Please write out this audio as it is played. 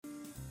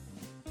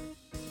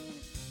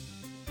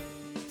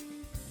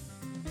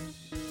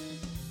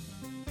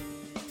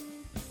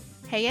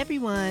Hey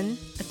everyone,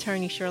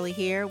 Attorney Shirley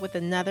here with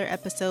another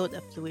episode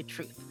of Fluid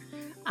Truth.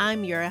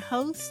 I'm your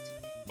host,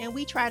 and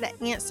we try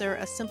to answer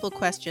a simple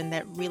question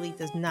that really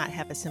does not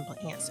have a simple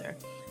answer.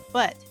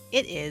 But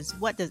it is,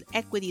 what does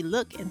equity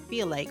look and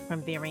feel like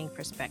from varying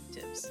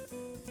perspectives?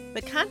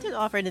 The content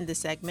offered in this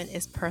segment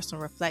is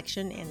personal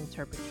reflection and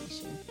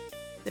interpretation.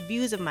 The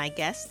views of my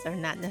guests are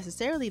not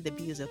necessarily the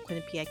views of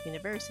Quinnipiac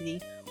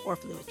University or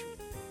Fluid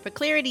Truth. For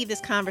clarity,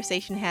 this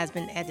conversation has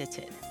been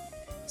edited.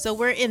 So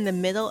we're in the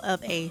middle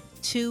of a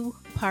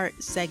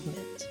two-part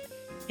segment.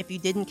 If you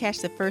didn't catch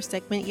the first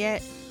segment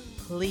yet,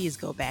 please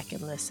go back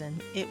and listen.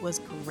 It was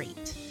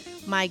great.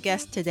 My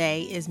guest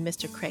today is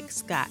Mr. Craig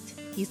Scott.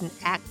 He's an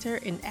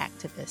actor and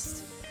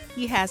activist.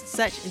 He has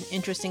such an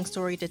interesting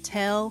story to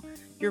tell.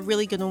 You're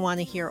really going to want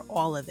to hear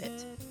all of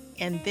it.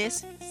 And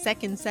this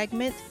second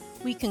segment,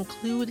 we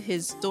conclude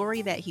his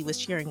story that he was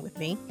sharing with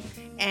me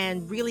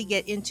and really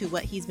get into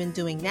what he's been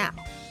doing now.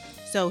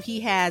 So he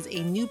has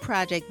a new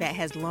project that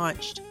has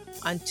launched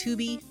on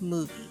Tubi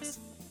Movies.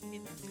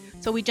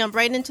 So we jump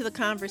right into the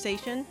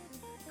conversation.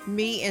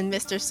 Me and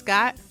Mr.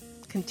 Scott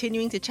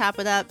continuing to chop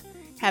it up,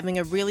 having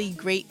a really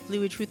great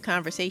Fluid Truth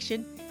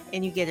conversation,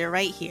 and you get it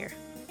right here.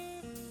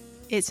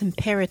 It's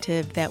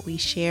imperative that we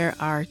share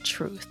our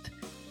truth.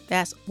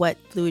 That's what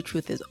Fluid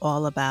Truth is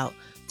all about.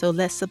 So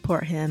let's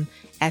support him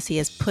as he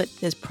has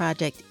put this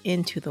project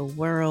into the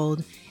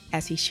world,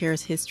 as he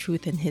shares his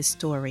truth and his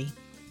story.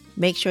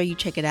 Make sure you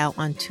check it out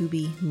on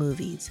Tubi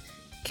Movies.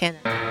 Can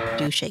I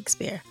do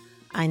Shakespeare?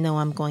 I know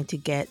I'm going to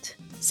get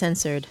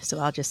censored, so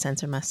I'll just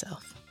censor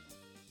myself.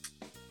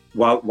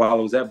 While I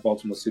was at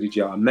Baltimore City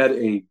Jail, I met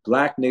a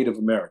Black Native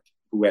American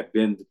who had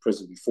been to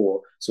prison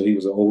before, so he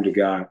was an older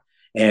guy,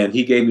 and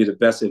he gave me the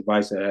best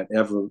advice I had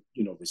ever,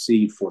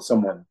 received for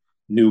someone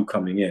new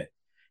coming in.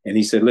 And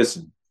he said,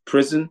 "Listen,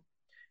 prison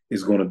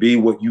is going to be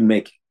what you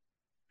make it.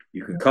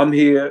 You can come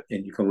here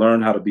and you can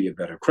learn how to be a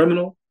better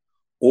criminal,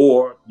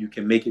 or you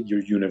can make it your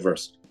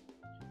university."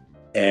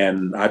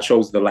 And I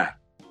chose the latter.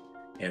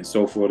 And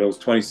so for those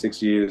 26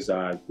 years,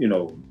 I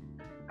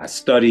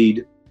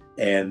studied.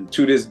 And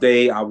to this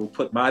day, I will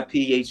put my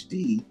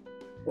PhD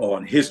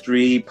on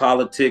history,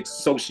 politics,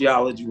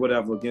 sociology,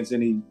 whatever, against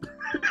anybody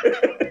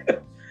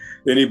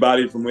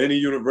from any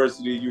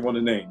university you want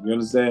to name. You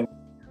understand?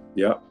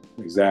 Yeah,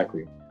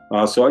 exactly.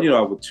 So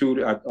I would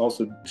tutor. I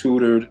also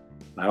tutored.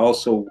 I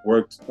also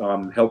worked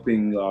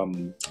helping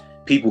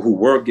people who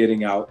were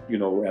getting out,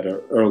 at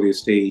an earlier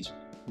stage.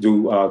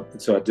 So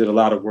I did a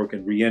lot of work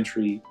in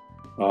reentry,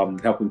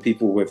 helping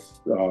people with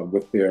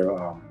their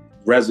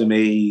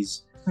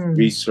resumes,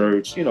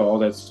 research, all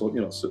that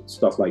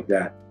stuff like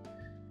that.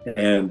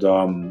 And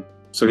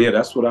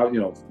that's what I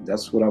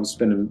was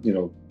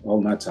spending,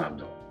 all my time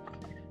doing,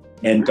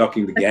 and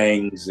ducking the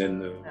gangs and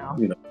the,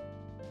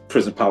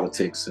 prison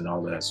politics and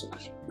all that sort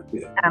of shit.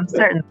 Yeah. I'm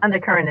certain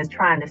undercurrent is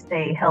trying to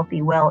stay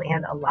healthy, well,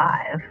 and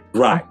alive.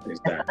 Right,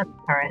 exactly.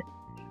 Undercurrent.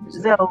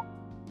 So,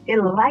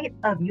 in light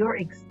of your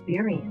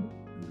experience,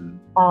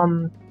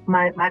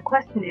 my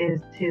question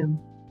is to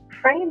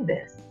frame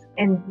this.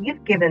 And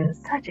you've given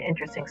such an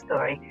interesting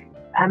story.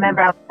 I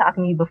remember I was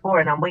talking to you before,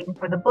 and I'm waiting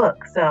for the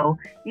book. So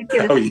you've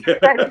given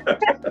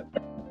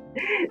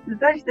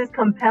such this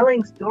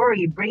compelling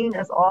story, bringing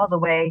us all the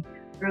way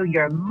through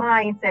your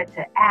mindset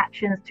to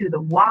actions to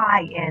the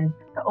why and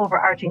the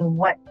overarching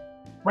what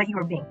you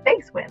were being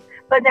faced with.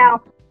 But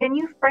now, can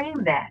you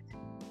frame that?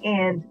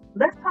 And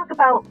let's talk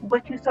about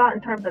what you saw in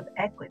terms of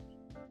equity.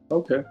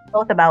 Okay.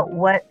 Both about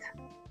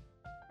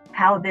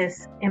how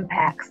this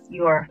impacts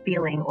your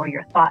feeling or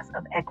your thoughts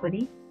of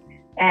equity,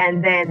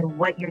 and then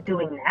what you're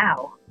doing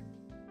now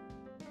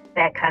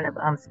that kind of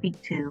speak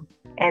to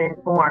and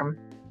inform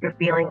your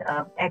feeling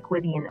of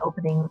equity and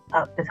opening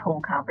up this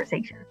whole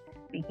conversation.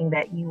 Speaking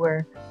that you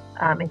were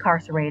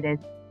incarcerated,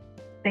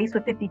 faced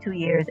with 52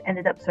 years,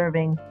 ended up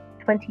serving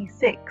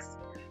 26.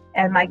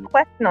 And my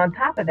question on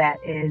top of that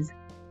is,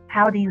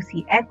 how do you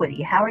see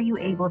equity? How are you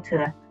able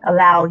to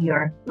allow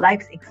your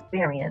life's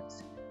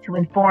experience to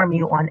inform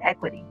you on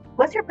equity?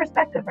 What's your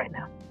perspective right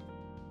now?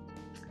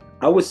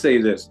 I would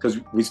say this, because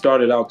we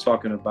started out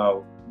talking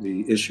about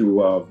the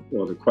issue of,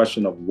 or the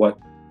question of what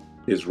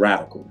is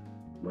radical,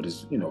 what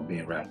is,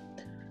 being radical.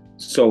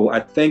 So I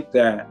think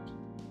that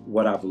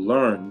what I've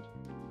learned,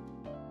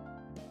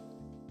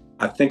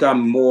 I think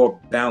I'm more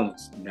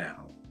balanced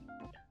now.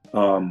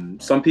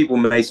 Some people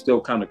may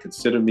still kind of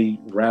consider me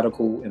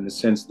radical in the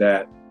sense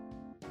that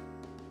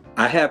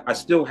I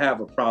still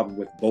have a problem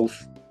with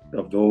both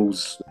of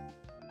those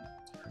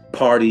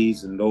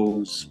parties and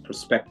those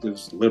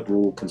perspectives,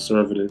 liberal,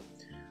 conservative.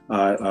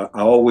 I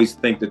always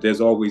think that there's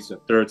always a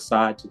third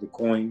side to the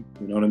coin,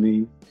 you know what I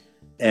mean?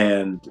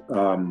 And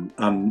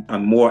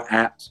I'm more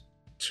apt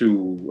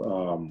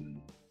to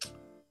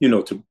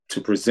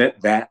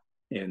present that,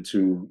 and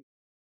to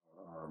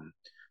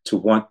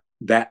want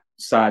that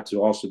side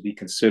to also be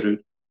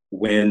considered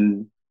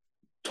when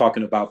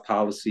talking about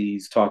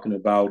policies, talking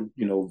about,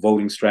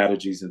 voting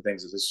strategies and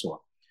things of this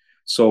sort.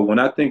 So when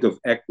I think of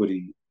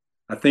equity,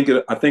 I think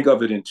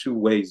of it in two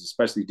ways,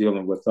 especially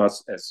dealing with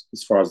us as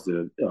far as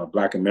the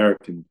Black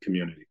American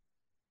community.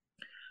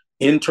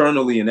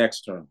 internally and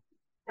externally.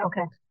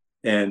 Okay.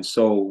 And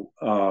so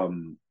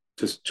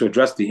to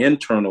address the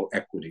internal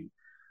equity,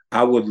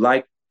 I would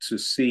like to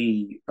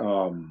see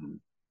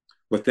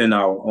within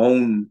our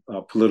own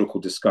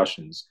political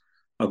discussions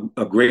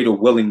a greater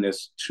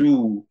willingness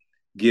to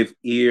give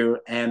ear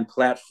and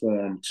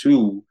platform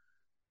to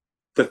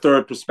the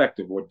third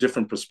perspective or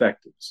different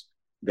perspectives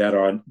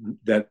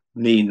that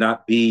need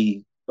not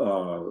be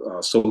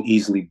so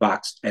easily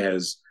boxed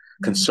as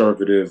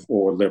conservative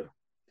or liberal.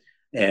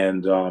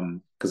 And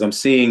because I'm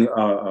seeing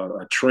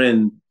a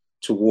trend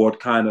toward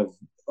kind of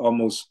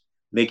almost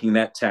making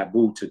that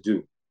taboo to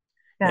do.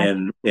 Yeah.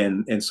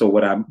 And so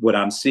what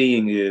I'm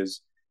seeing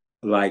is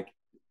like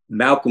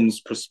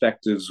Malcolm's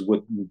perspectives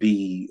wouldn't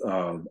be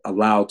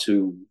allowed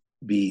to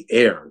be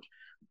aired,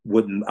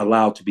 wouldn't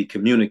allow to be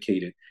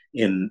communicated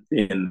in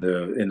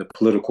the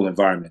political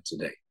environment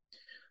today.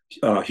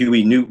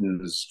 Huey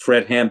Newton's,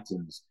 Fred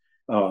Hampton's,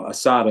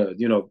 Assata,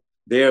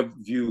 their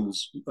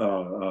views,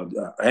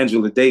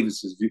 Angela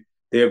Davis's view,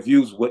 their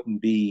views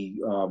wouldn't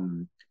be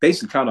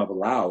basically kind of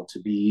allowed to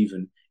be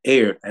even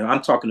aired. And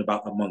I'm talking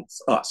about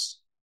amongst us.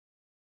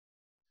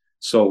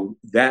 So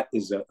that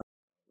is a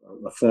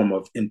form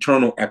of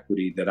internal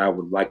equity that I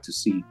would like to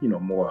see,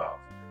 more of.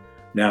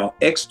 Now,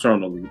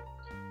 externally,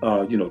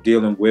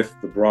 dealing with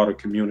the broader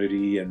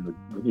community and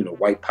the,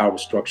 white power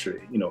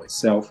structure,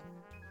 itself,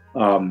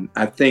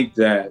 I think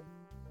that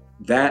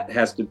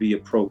has to be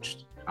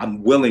approached.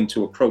 I'm willing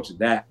to approach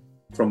that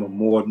from a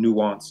more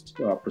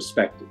nuanced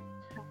perspective.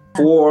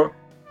 Before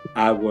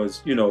I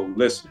was,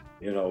 listen,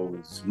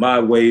 it's my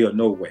way or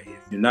no way.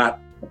 If you're not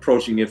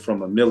approaching it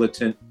from a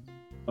militant,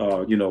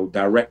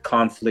 direct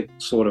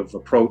conflict sort of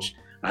approach,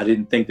 I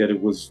didn't think that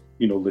it was,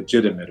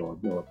 legitimate or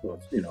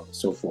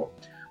so forth.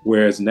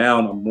 Whereas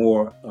now I'm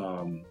more,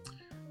 I'm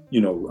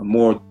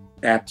more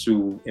apt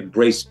to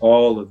embrace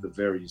all of the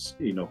various,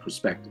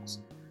 perspectives.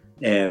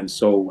 And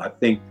so I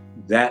think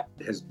that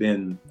has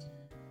been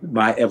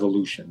my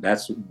evolution.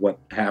 That's what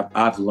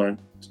I've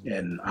learned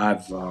and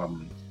I've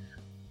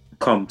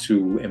come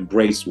to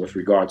embrace with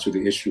regard to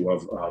the issue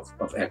of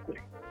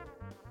equity.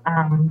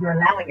 You're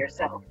allowing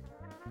yourself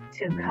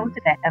to come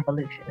to that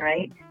evolution,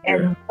 right?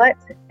 And what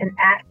an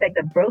aspect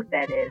of growth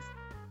that is.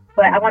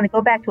 But I want to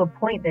go back to a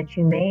point that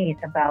you made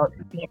about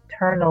the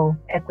internal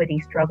equity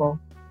struggle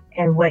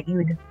and what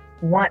you'd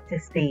want to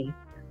see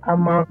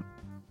among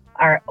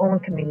our own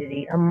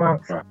community,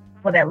 amongst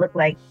people that look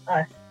like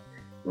us,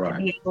 to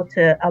be able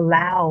to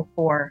allow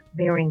for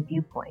varying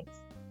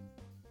viewpoints.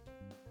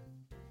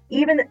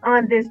 Even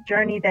on this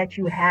journey that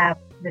you have,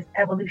 this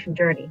evolution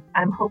journey,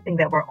 I'm hoping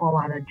that we're all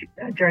on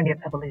a journey of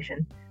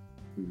evolution.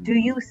 Do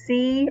you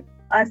see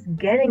us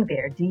getting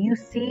there? Do you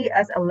see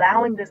us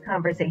allowing this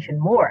conversation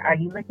more? Are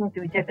you looking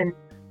through different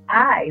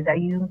eyes? Are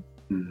you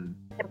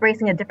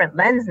embracing a different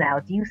lens now?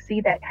 Do you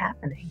see that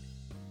happening?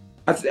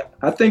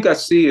 I think I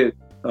see it.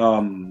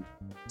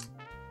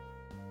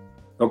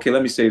 Okay,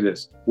 let me say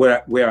this.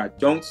 Where I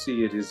don't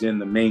see it is in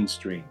the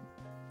mainstream.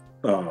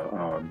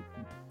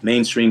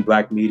 Mainstream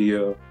Black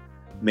media,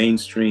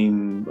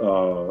 mainstream,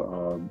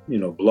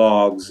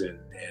 blogs and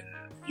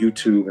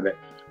YouTube, and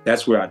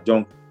that's where I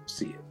don't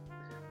see it.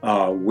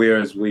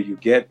 Whereas where you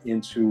get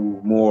into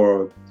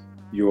more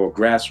your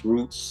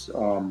grassroots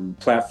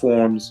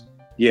platforms,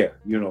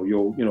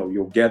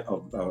 you'll get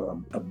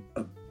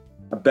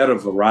a better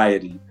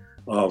variety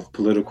of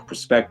political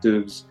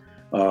perspectives,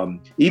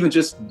 even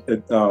just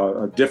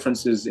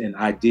differences in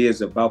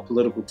ideas about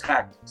political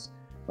tactics,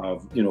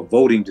 of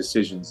voting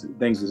decisions and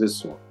things of this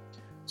sort.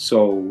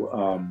 So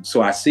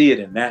I see it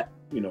in that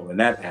in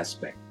that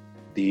aspect.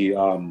 The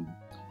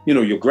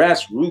your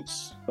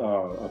grassroots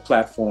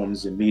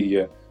platforms and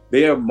media,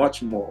 they are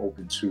much more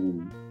open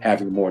to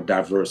having more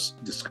diverse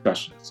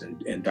discussions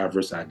and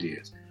diverse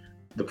ideas.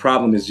 The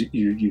problem is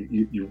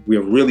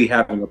we're really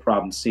having a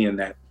problem seeing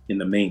that in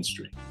the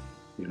mainstream.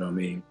 You know what I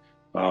mean?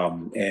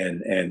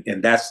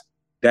 And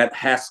that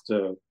has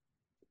to,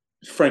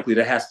 frankly,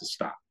 that has to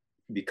stop,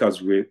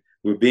 because we're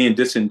being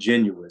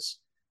disingenuous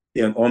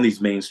on these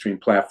mainstream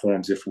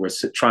platforms if we're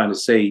trying to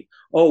say,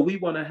 oh, we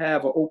want to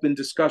have an open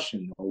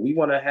discussion, or we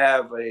want to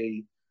have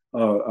a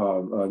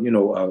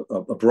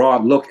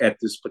broad look at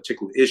this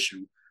particular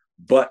issue,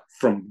 but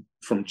from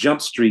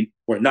Jump Street,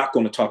 we're not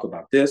going to talk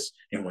about this,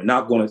 and we're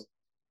not going to,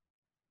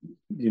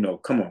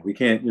 come on, we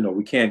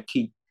can't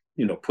keep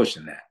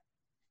pushing that.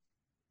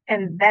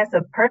 And that's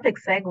a perfect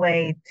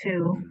segue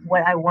to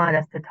what I want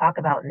us to talk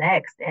about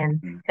next.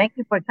 And thank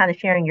you for kind of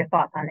sharing your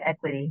thoughts on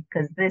equity,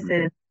 because this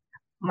is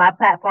my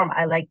platform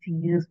I like to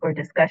use for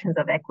discussions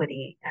of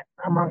equity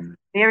amongst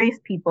various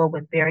people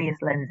with various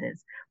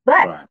lenses.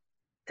 But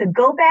to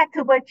go back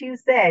to what you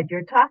said,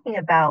 you're talking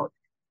about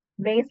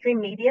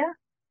mainstream media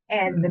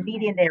and the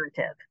media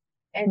narrative.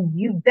 And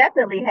you've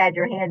definitely had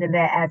your hand in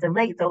that as of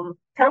late. So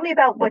tell me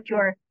about what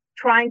you're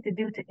trying to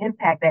do to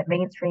impact that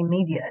mainstream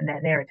media and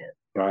that narrative.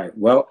 Right.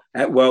 Well,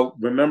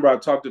 remember I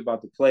talked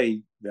about the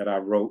play that I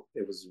wrote.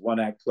 It was a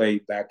one-act play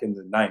back in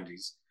the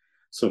 90s.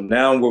 So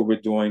now what we're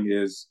doing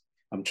is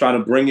I'm trying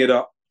to bring it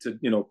up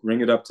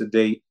to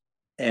date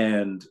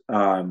and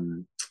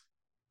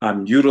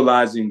I'm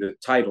utilizing the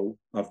title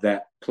of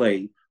that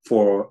play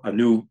for a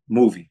new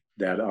movie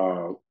that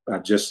I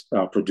just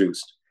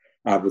produced.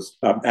 I've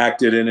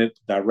acted in it,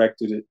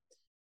 directed it,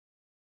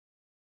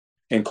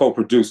 and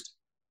co-produced.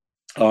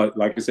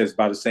 Like I said, it's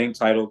by the same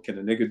title, Can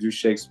a Nigga Do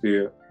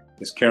Shakespeare?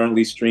 It's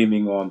currently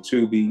streaming on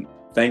Tubi,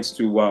 thanks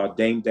to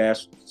Dame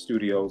Dash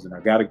Studios. And I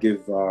got to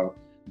give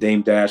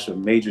Dame Dash a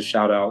major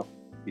shout out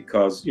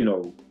because, you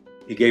know,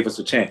 he gave us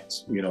a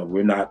chance. You know,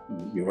 we're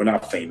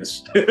not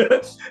famous,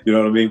 you know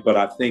what I mean? But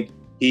I think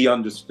he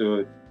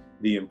understood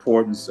the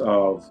importance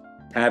of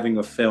having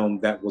a film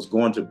that was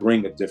going to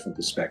bring a different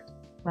perspective.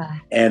 Wow.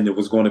 And it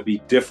was going to be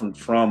different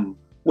from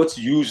what's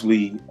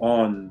usually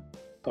on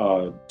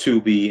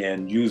Tubi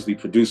and usually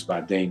produced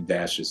by Dame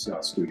Dash's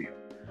studio.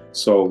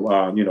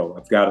 So, you know,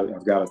 I've got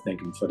to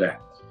thank him for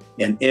that.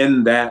 And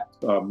in that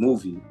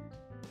movie,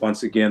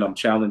 once again, I'm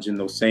challenging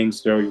those same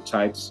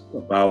stereotypes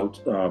about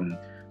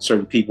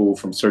certain people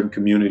from certain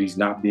communities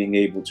not being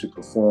able to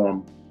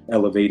perform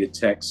elevated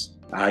texts,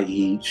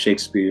 i.e.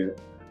 Shakespeare.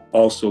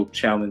 Also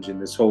challenging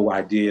this whole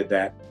idea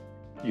that,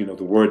 you know,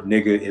 the word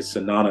nigga is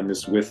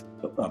synonymous with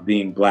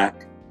being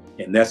black.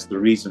 And that's the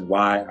reason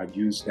why I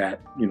use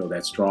that, you know,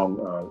 that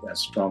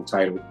strong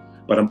title.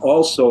 But I'm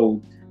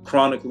also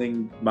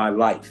chronicling my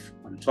life.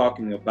 I'm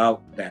talking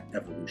about that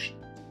evolution.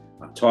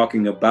 I'm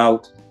talking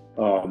about,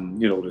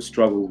 you know, the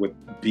struggle with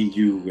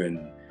BU and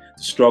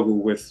the struggle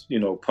with, you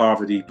know,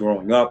 poverty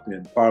growing up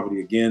and poverty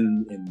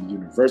again in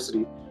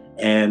university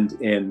and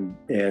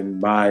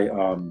my,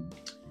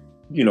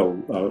 you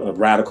know, a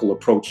radical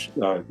approach,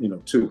 you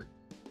know, to it.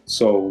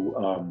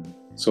 So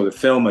the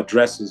film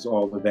addresses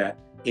all of that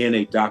in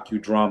a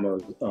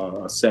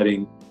docudrama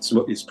setting.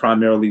 So it's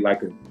primarily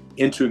like an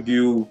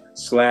interview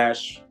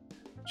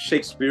 /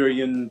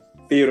 Shakespearean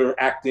theater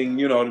acting,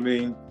 you know what I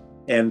mean?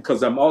 And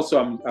because I'm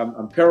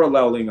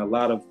paralleling a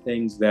lot of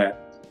things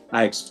that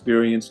I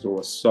experienced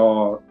or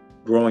saw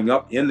growing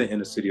up in the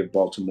inner city of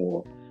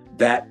Baltimore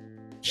that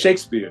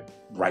Shakespeare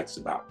writes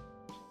about.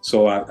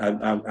 So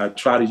I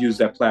try to use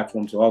that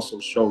platform to also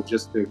show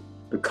just the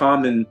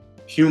common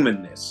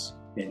humanness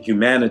and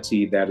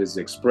humanity that is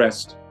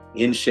expressed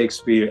in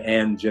Shakespeare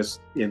and just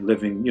in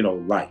living, you know,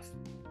 life.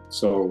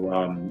 So,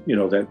 you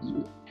know, that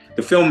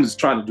the film is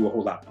trying to do a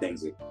whole lot of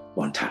things at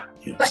one time.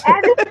 You know? But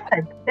as it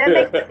does, that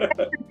makes it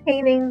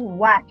entertaining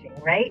watching,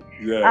 right?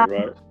 Yeah,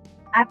 right.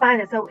 I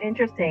find it so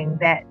interesting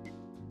that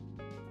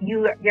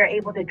you're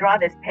able to draw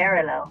this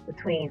parallel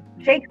between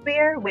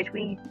Shakespeare, which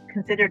we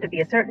consider to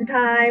be a certain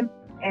time,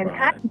 and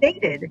kind of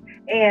dated,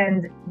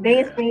 and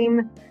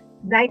mainstream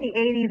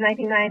 1980s,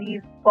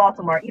 1990s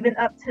Baltimore, even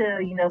up to,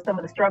 you know, some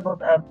of the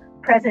struggles of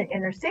present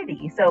inner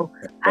city. So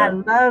I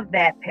love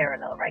that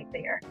parallel right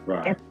there.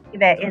 Right.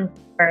 And that in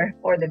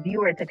for the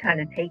viewer to kind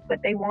of take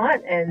what they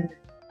want and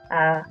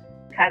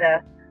kind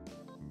of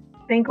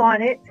think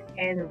on it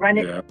and run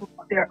it through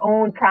their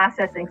own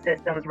processing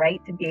systems, right?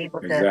 To be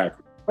able to,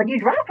 exactly. When you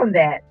draw from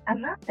that, I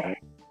love that.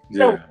 Yeah.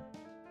 So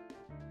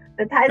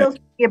the title's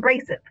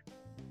abrasive.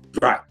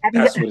 Right.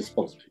 That's what it's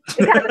supposed to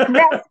be. It kind of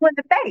snaps you in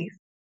the face.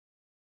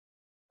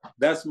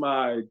 That's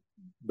my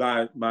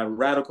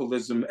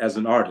radicalism as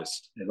an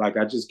artist. And like,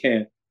 I just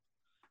can't,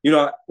 you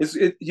know,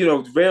 you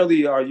know,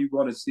 rarely are you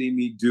going to see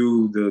me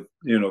do the,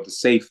 you know, the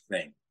safe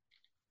thing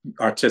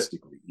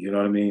artistically, you know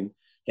what I mean?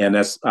 And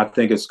I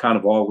think it's kind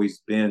of always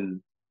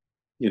been,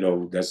 you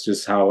know, that's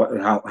just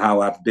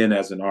how I've been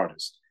as an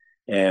artist.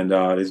 And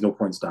there's no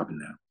point stopping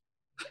now.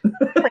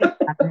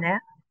 Stopping now.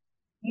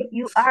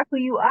 You are who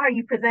you are.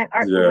 You present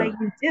art the way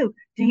you do.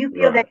 Do you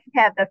feel that you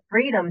have the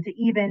freedom to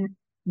even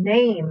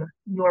name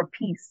your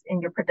piece in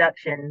your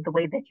production the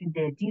way that you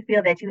did? Do you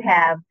feel that you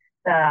have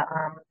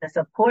the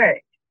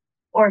support,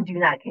 or do you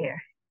not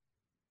care?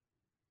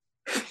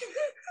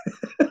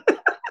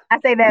 I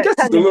say that just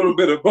a little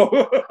bit of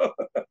both.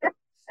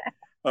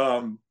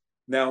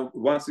 Now,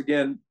 once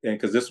again, and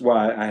because this is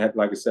why I had,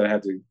 like I said, I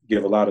had to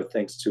give a lot of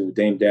thanks to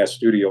Dame Dash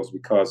Studios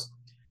because,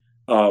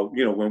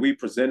 you know, when we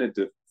presented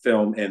the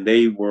film and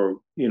they were,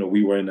 you know,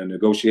 we were in a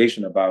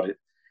negotiation about it,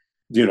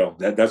 you know,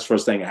 that's the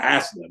first thing I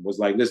asked them was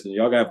like, listen,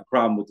 y'all gonna have a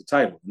problem with the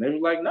title. And they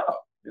were like, no,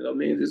 you know what I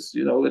mean? It's,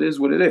 you know, it is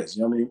what it is,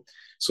 you know what I mean?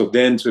 So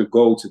then to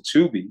go to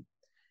Tubi,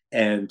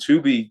 and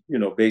Tubi, you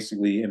know,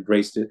 basically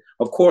embraced it.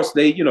 Of course,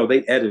 they, you know,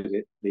 they edited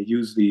it. They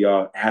used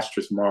the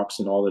asterisk marks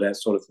and all of that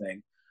sort of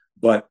thing.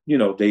 But, you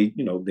know, they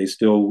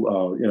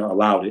still, you know,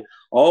 allowed it.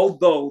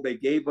 Although they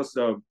gave us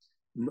a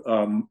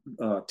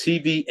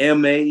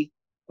TVMA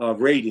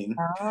rating.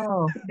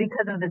 Oh,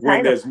 because of the title.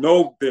 When there's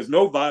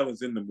no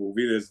violence in the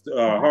movie. There's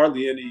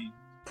hardly any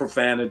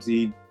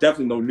profanity,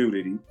 definitely no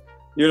nudity.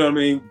 You know what I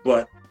mean?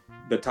 But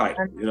the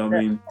title, you know what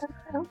I mean?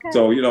 Okay.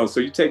 So, you know, so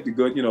you take the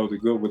good, you know, the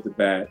good with the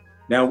bad.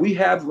 Now we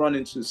have run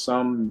into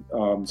some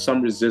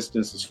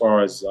resistance as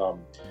far as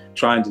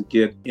trying to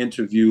get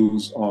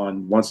interviews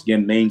on, once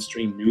again,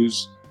 mainstream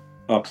news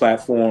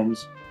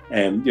platforms,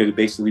 and, you know,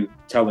 basically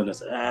telling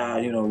us,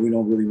 you know, we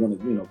don't really want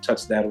to, you know,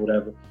 touch that or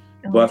whatever.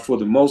 Mm-hmm. But for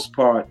the most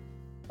part,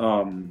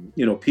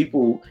 you know,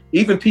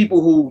 even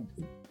people who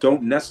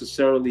don't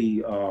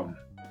necessarily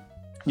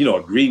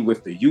agree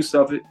with the use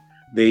of it,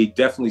 they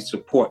definitely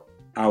support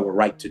our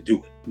right to do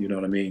it. You know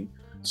what I mean?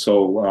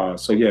 So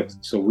yeah,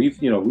 so we've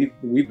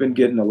been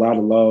getting a lot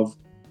of love,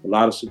 a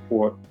lot of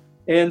support,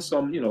 and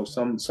some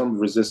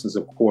resistance,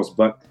 of course.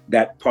 But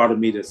that part of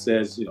me that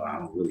says, I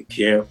don't really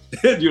care,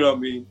 you know what I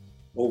mean,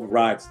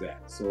 overrides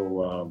that.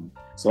 So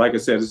like I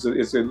said, it's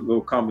a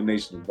little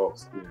combination of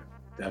both. Yeah,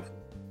 definitely.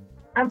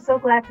 I'm so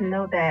glad to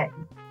know that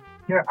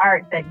your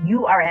art, that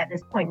you are at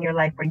this point in your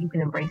life where you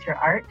can embrace your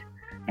art,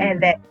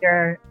 and that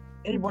you're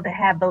able to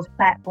have those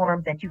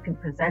platforms that you can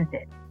present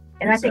it.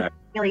 And exactly. I think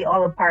it's really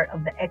all a part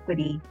of the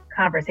equity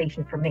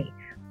conversation for me.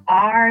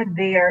 Are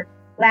there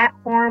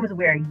platforms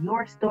where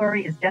your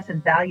story is just as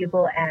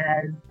valuable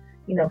as,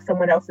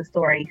 someone else's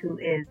story who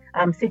is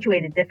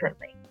situated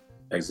differently?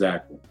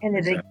 Exactly. And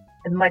is it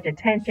as much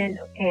attention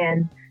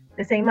and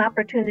the same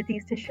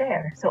opportunities to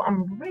share? So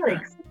I'm really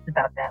excited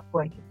about that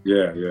for you.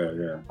 Yeah.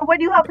 So what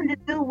are you hoping to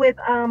do with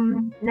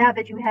now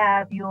that you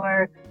have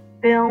your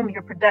film,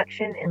 your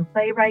production in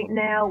play right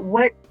now?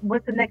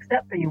 What's the next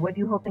step for you? What are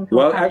you hoping to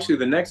accomplish? Actually,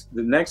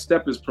 the next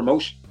step is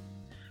promotion,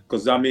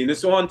 because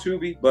it's on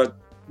Tubi, but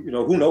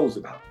who knows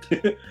about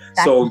it.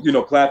 So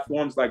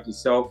platforms like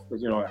yourself,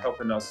 are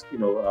helping us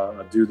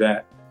do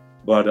that.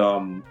 But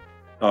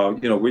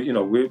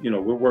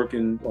we're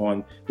working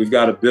on. We've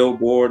got a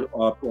billboard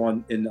up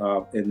in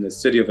the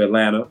city of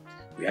Atlanta.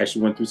 We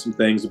actually went through some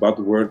things about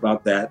the word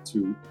about that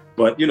too.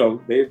 But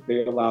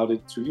they allowed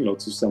it to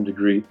to some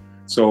degree.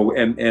 So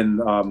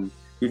and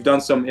we've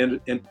done some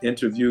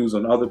interviews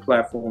on other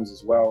platforms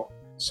as well.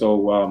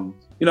 So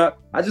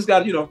I just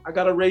got I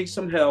got to raise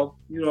some hell.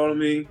 You know what I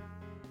mean?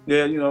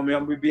 Yeah, I'm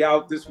gonna be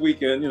out this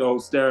weekend.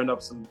 Stirring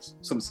up some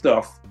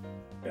stuff.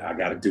 Yeah, I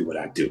got to do what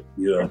I do.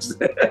 You know what I'm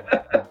saying?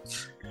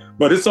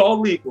 But it's all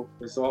legal.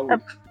 It's all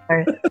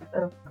legal.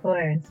 Of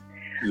course.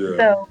 Yeah.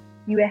 So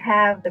you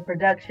have the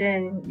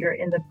production. You're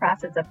in the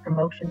process of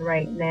promotion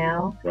right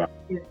now. Right.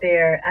 Is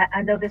there?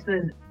 I know this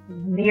was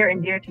near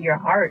and dear to your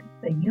heart,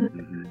 the youth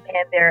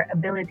and their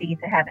ability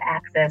to have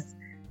access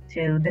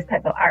to this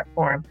type of art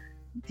form.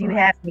 Do you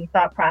have any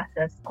thought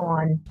process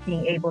on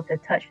being able to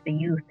touch the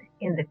youth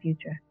in the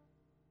future?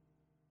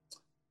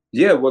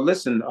 Yeah, well,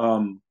 listen,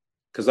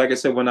 because like I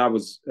said, when I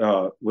was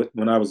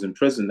in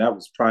prison, that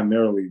was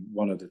primarily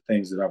one of the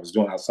things that I was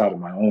doing outside of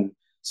my own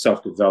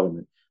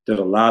self-development. Did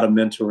a lot of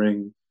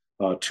mentoring,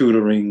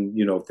 tutoring,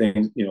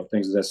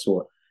 things of that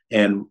sort.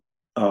 And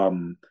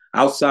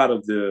outside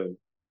of the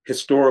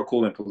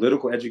historical and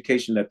political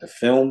education that the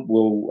film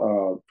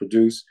will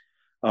produce,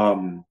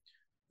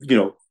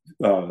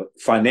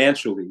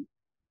 financially,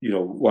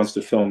 once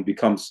the film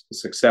becomes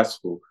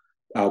successful,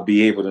 I'll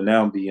be able to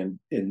now be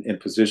in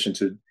position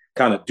to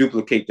kind of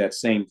duplicate that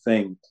same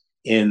thing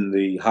in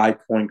the High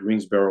Point,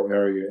 Greensboro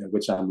area in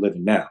which I'm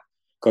living now.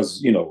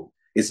 Because,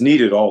 it's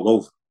needed all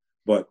over,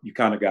 but you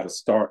kind of got to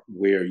start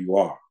where you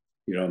are.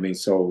 You know what I mean?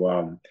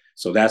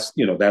 So that's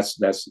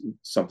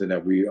something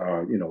that we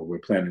are, we're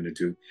planning to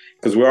do,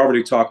 because we're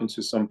already talking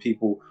to some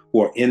people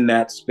who are in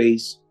that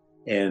space.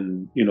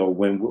 And,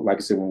 like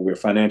I said, when we're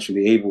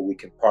financially able, we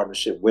can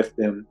partnership with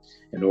them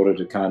in order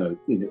to kind of,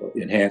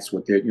 enhance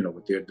what they're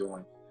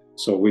doing.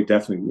 So we're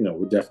definitely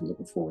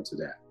looking forward to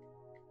that.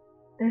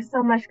 There's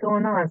so much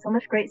going on, so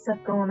much great stuff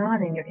going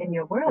on in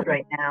your world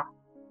right now.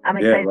 I'm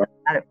excited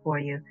about it for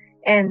you.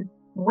 And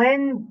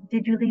when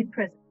did you leave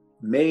prison?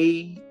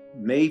 May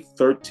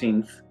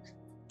 13th,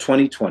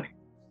 2020.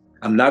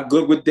 I'm not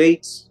good with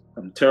dates.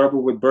 I'm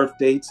terrible with birth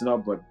dates and all,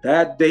 but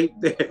that date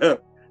there,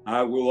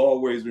 I will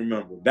always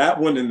remember. That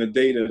one and the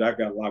day that I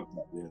got locked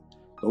up. Yeah.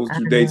 Those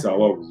two dates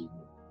I'll always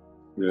remember.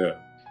 Yeah.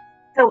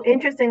 So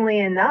interestingly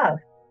enough,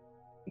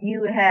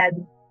 you had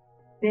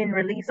been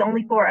released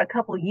only for a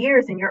couple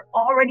years and you're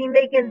already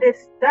making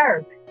this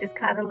stir. It's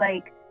kind of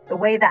like the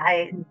way that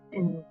I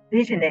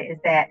envision it is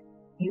that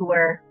you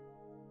were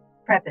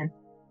prepping.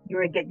 You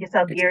were getting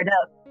yourself geared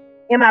up.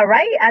 Am I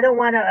right? I don't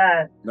want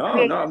to No, I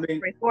mean, now,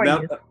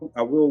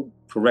 I will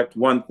correct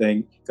one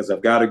thing, because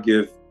I've got to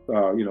give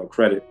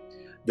credit.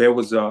 There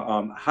was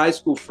a high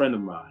school friend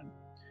of mine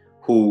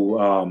who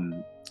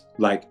in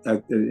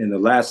the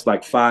last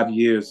 5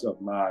 years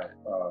of my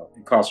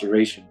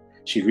incarceration,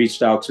 she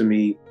reached out to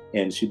me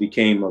and she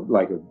became a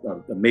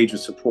major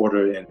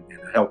supporter and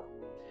a helper.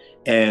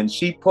 And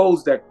she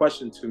posed that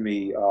question to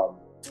me.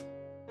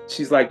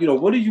 She's like,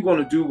 what are you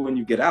going to do when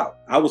you get out?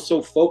 I was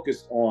so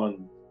focused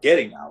on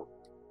getting out,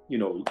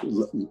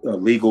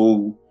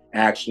 legal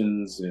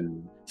actions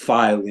and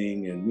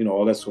filing and,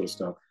 all that sort of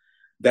stuff,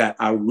 that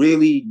I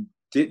really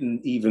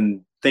didn't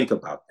even think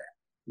about that,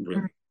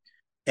 really.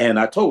 And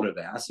I told her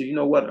that. I said, you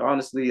know what,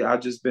 honestly,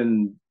 I've just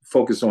been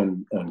focused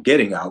on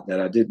getting out,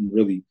 that I didn't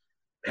really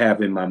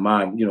have in my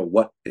mind,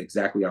 what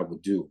exactly I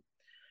would do.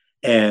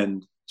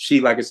 And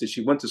she, like I said,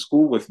 she went to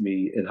school with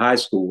me in high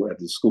school at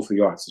the School for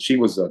the Arts. She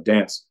was a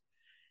dancer.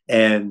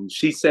 And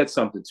she said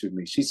something to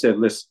me. She said,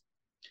 listen,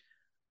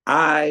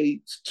 I,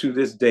 to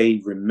this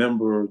day,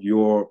 remember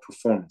your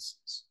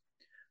performances,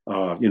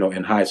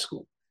 in high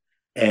school.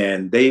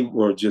 And they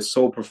were just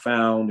so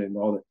profound and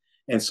all that.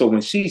 And so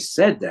when she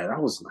said that, I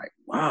was like,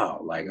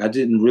 wow, like I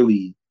didn't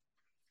really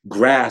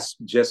grasp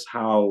just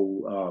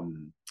how,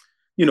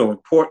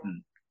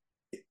 important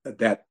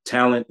that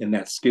talent and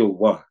that skill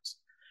was.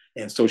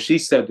 And so she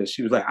said that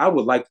she was like, I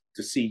would like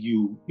to see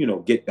you,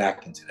 get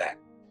back into that.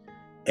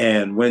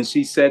 And when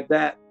she said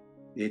that,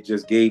 it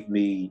just gave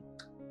me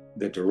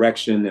the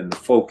direction and the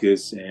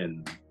focus,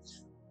 and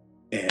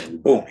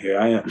boom, here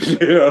I am. You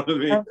know what I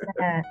mean?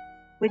 That,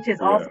 which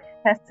is also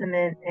a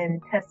testament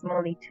and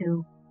testimony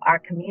to our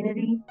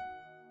community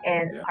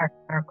and our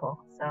circle.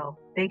 So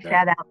big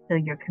shout out to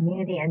your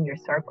community and your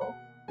circle.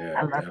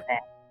 I love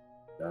that.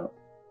 Yeah.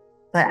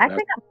 But so I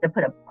think I'm going to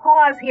put a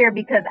pause here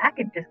because I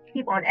could just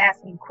keep on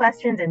asking you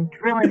questions and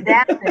drilling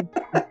down and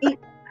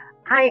deep.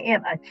 I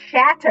am a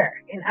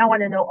chatter and I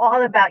want to know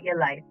all about your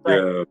life. But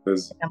I'm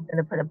going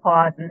to put a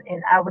pause,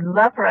 and I would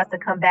love for us to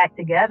come back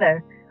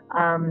together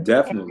and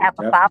have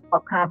a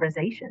follow-up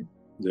conversation.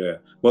 Yeah.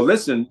 Well,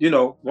 listen,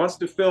 once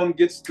the film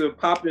gets to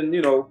popping,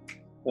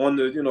 on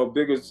the,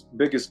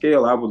 bigger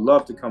scale, I would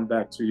love to come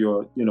back to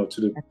your,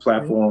 to the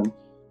platform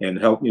and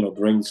help,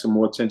 bring some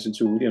more attention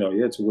to,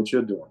 to what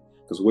you're doing.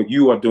 Because what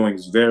you are doing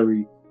is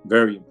very,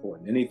 very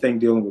important. Anything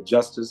dealing with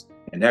justice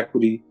and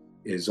equity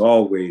is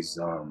always,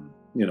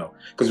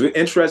 because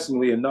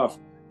interestingly enough,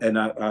 and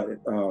I'm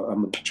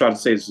going to try to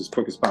say this as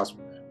quick as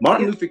possible.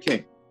 Martin Luther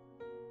King,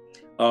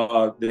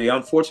 the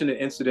unfortunate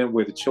incident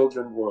where the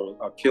children were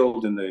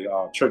killed in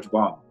the church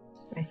bombing,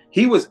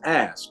 he was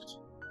asked,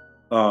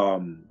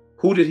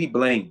 who did he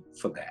blame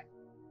for that?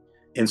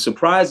 And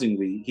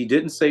surprisingly, he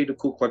didn't say the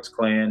Ku Klux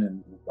Klan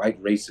and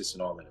white racists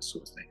and all that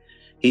sort of thing.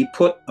 He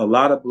put a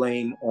lot of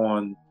blame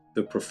on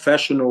the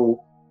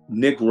professional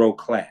Negro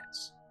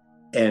class.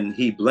 And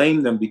he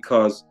blamed them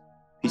because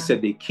he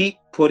said they keep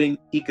putting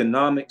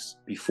economics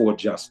before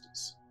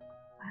justice.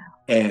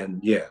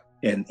 And we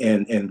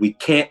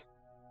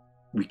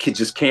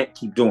just can't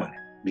keep doing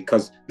it,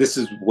 because this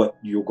is what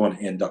you're going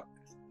to end up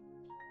with.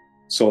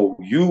 So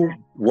you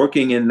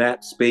working in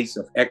that space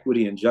of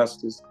equity and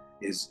justice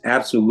is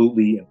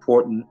absolutely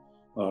important.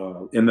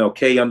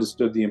 MLK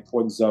understood the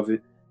importance of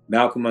it.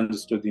 Malcolm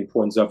understood the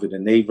importance of it,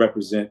 and they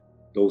represent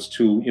those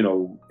two,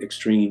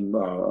 extreme,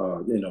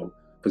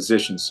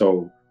 positions.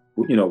 So,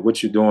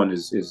 what you're doing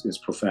is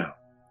profound.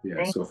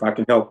 Yeah. So if I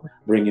can help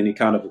bring any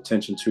kind of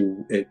attention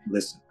to it,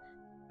 listen,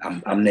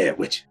 I'm there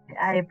with you.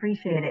 I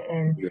appreciate it,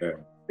 and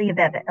believe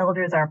that the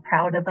elders are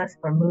proud of us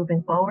for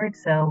moving forward.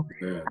 So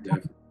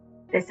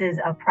this is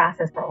a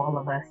process for all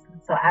of us.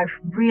 So I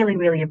really,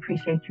 really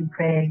appreciate you,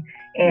 Craig.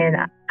 And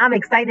I'm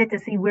excited to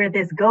see where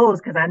this goes,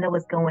 because I know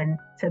it's going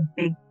to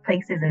big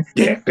places and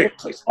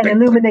spaces and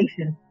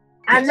illumination.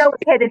 Yes. I know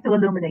it's headed to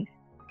illumination.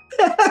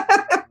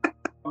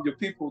 Your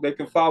people, they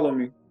can follow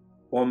me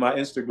on my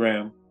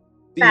Instagram,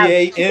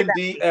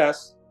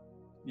 CANDS.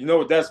 You know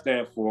what that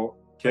stands for?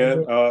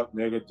 Can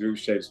nigga do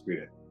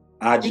Shakespeare?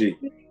 IG.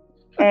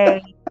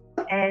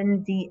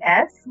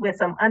 CANDS with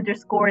some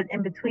underscores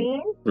in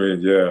between.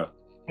 Yeah.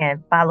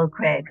 And follow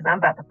Craig, because I'm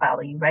about to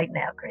follow you right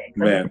now, Craig.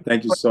 So man,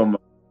 thank you so much.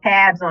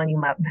 Tabs on you,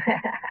 my.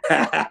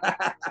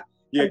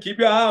 Yeah, keep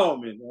your eye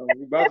on me.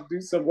 We're about to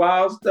do some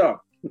wild stuff.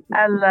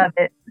 I love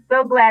it.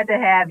 So glad to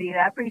have you.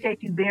 I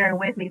appreciate you bearing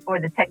with me for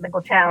the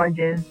technical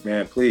challenges.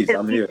 Man, please,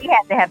 I'm here. We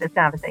have to have this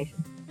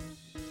conversation.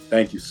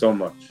 Thank you so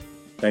much.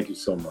 Thank you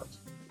so much.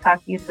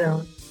 Talk to you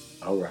soon.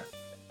 All right.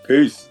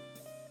 Peace.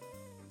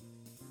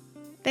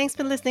 Thanks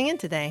for listening in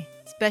today.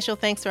 Special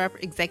thanks to our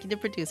executive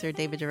producer,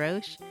 David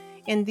DeRoche,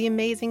 and the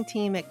amazing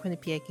team at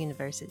Quinnipiac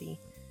University.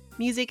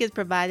 Music is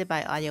provided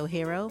by Audio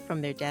Hero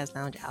from their Jazz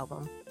Lounge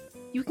album.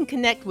 You can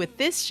connect with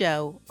this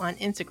show on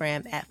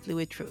Instagram at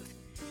Fluid Truth.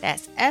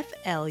 That's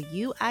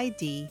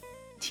FLUIDTRUTH.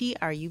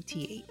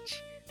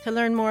 To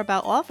learn more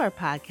about all of our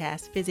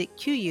podcasts, visit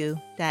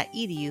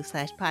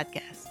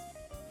qu.edu/podcasts.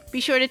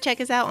 Be sure to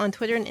check us out on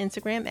Twitter and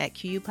Instagram at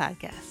QU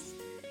Podcasts.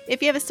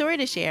 If you have a story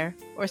to share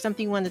or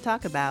something you want to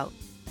talk about,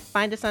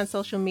 find us on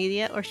social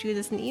media or shoot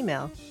us an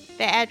email.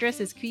 The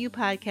address is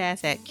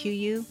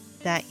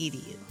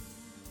qupodcast@qu.edu.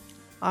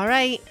 All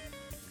right,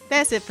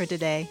 that's it for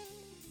today.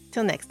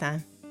 Till next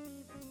time.